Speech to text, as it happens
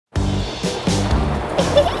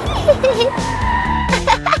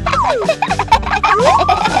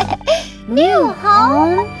New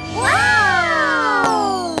home.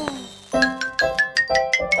 Wow!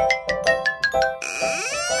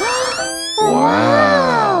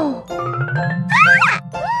 Wow!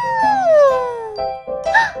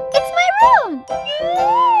 It's my room!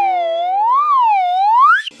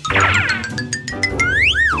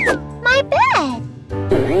 My bed!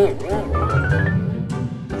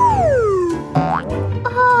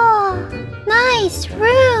 Oh, nice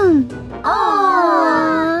room!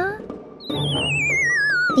 Aww.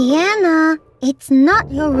 Diana, it's not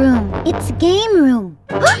your room. It's game room.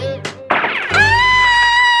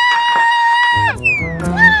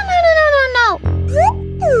 No.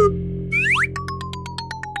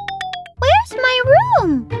 Where's my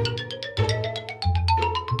room?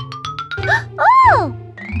 Oh!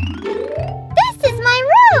 This is my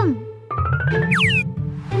room!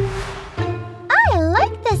 I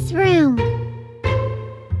like this room.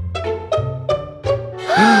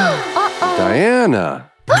 Uh-oh. Diana!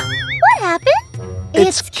 What happened?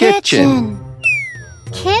 It's kitchen.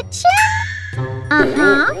 Kitchen?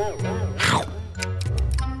 Uh-huh.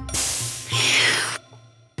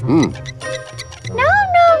 Hmm. No.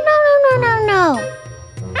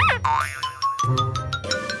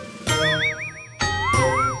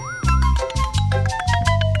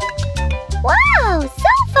 Wow,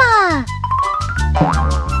 sofa!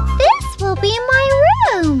 This will be my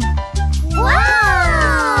room.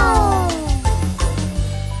 Wow!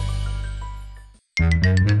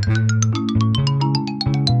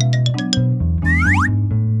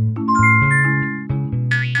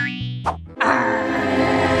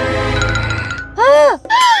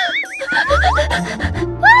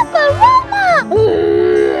 Papa, Roma!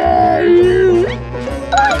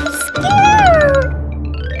 I'm scared!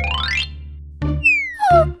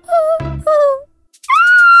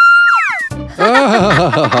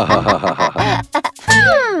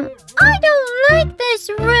 I don't like this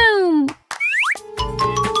room.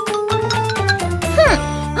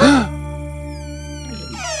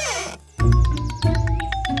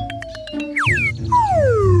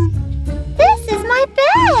 This is my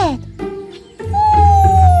bed.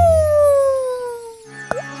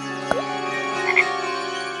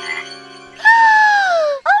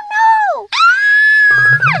 Oh no!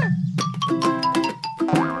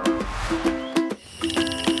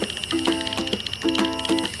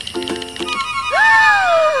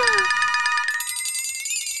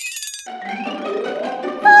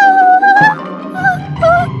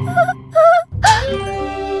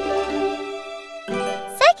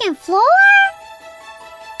 Second floor?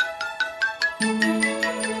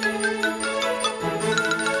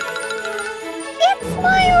 It's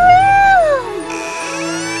my room!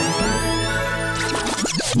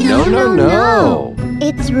 No.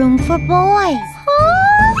 It's room for boys.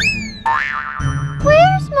 Huh?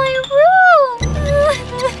 Where's my room?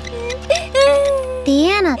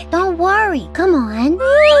 Diana, don't worry. Come on.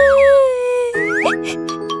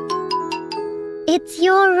 It's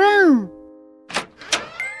your room.